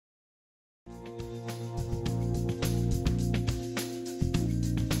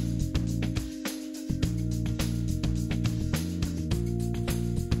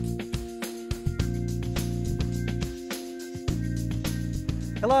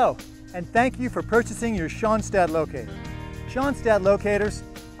Hello, and thank you for purchasing your Schonstedt locator. Schonstedt locators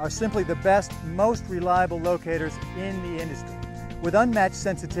are simply the best, most reliable locators in the industry, with unmatched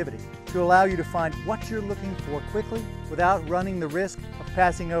sensitivity to allow you to find what you're looking for quickly without running the risk of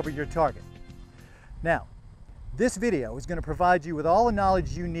passing over your target. Now, this video is going to provide you with all the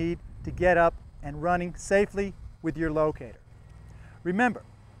knowledge you need to get up and running safely with your locator. Remember,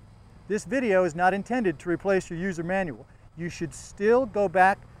 this video is not intended to replace your user manual. You should still go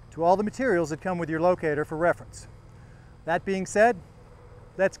back to all the materials that come with your locator for reference. That being said,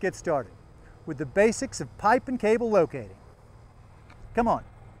 let's get started with the basics of pipe and cable locating. Come on.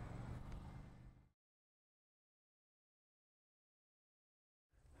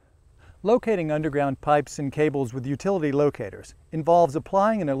 Locating underground pipes and cables with utility locators involves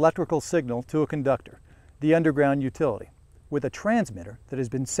applying an electrical signal to a conductor, the underground utility, with a transmitter that has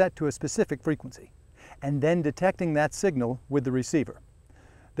been set to a specific frequency, and then detecting that signal with the receiver.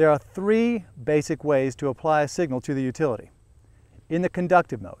 There are three basic ways to apply a signal to the utility. In the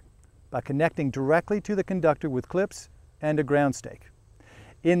conductive mode, by connecting directly to the conductor with clips and a ground stake.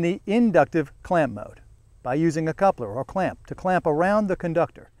 In the inductive clamp mode, by using a coupler or clamp to clamp around the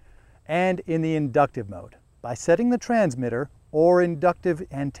conductor. And in the inductive mode, by setting the transmitter or inductive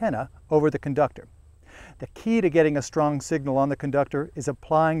antenna over the conductor. The key to getting a strong signal on the conductor is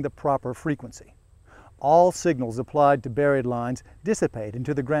applying the proper frequency. All signals applied to buried lines dissipate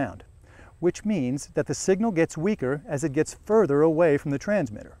into the ground, which means that the signal gets weaker as it gets further away from the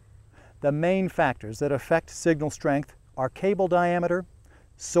transmitter. The main factors that affect signal strength are cable diameter,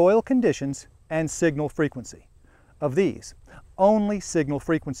 soil conditions, and signal frequency. Of these, only signal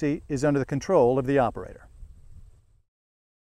frequency is under the control of the operator.